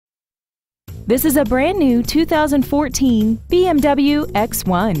This is a brand new 2014 BMW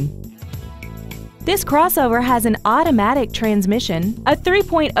X1. This crossover has an automatic transmission, a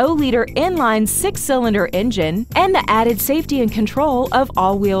 3.0-liter inline six-cylinder engine, and the added safety and control of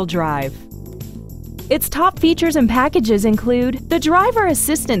all-wheel drive. Its top features and packages include the driver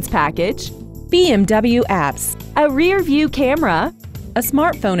assistance package, BMW apps, a rear-view camera, a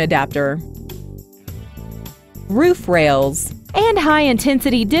smartphone adapter, roof rails, and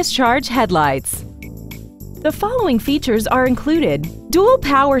high-intensity discharge headlights. The following features are included: dual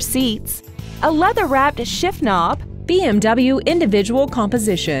power seats, a leather-wrapped shift knob, BMW individual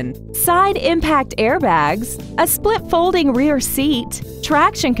composition, side impact airbags, a split folding rear seat,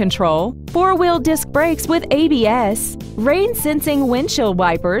 traction control, four-wheel disc brakes with ABS, rain-sensing windshield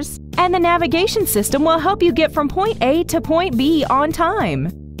wipers, and the navigation system will help you get from point A to point B on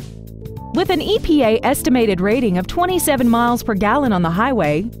time. With an EPA estimated rating of 27 miles per gallon on the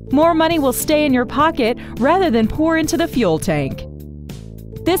highway, more money will stay in your pocket rather than pour into the fuel tank.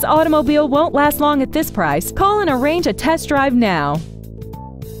 This automobile won't last long at this price. Call and arrange a test drive now.